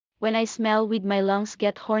When I smell with my lungs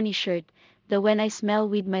get horny shirt, the when I smell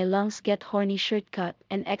with my lungs get horny shirt cut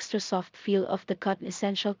and extra soft feel of the Cotton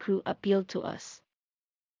Essential crew appealed to us.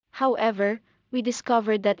 However, we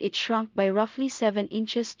discovered that it shrunk by roughly 7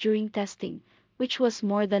 inches during testing, which was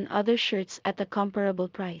more than other shirts at a comparable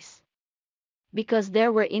price. Because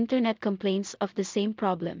there were internet complaints of the same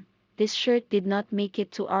problem, this shirt did not make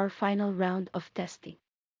it to our final round of testing.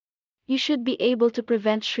 You should be able to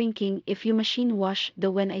prevent shrinking if you machine wash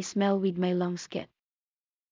the when I smell with my lungs get.